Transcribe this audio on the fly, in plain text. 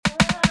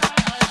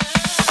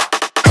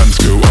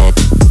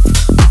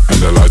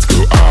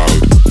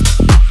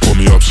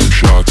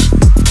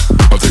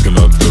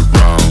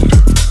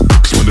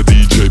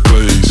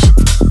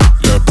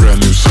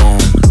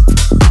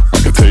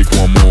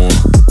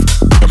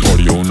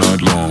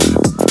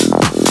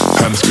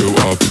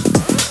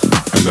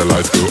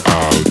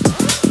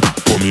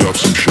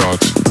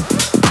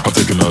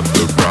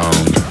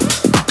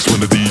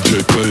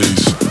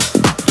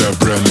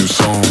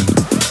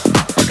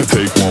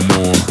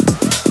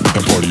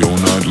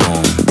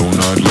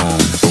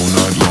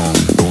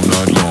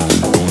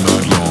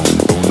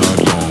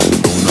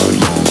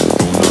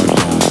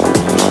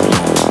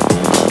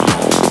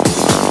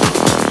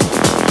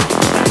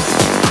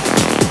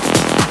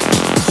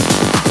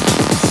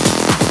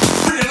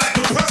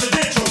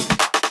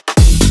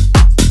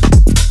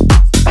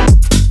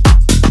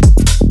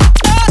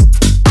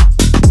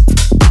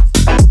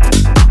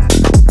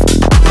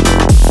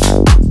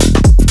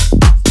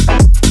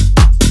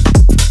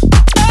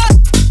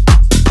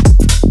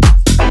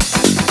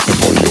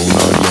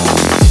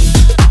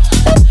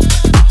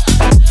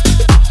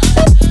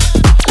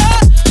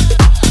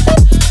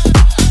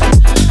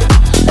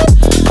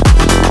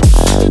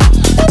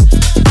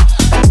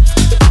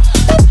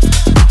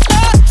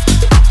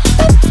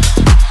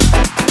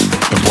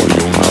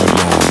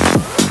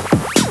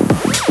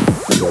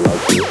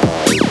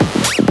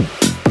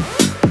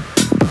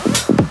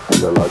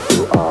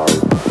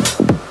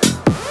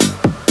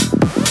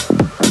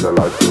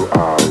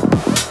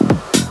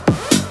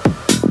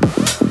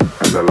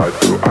the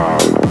lights go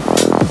out.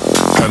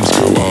 Hands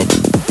go up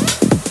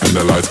and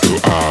the lights go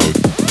out.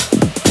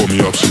 Pour me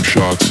up some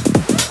shots,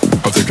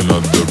 I'll take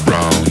another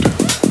round.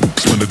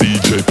 'Cause when the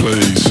DJ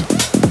plays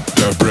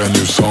that brand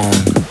new song,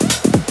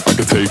 I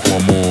can take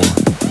one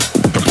more.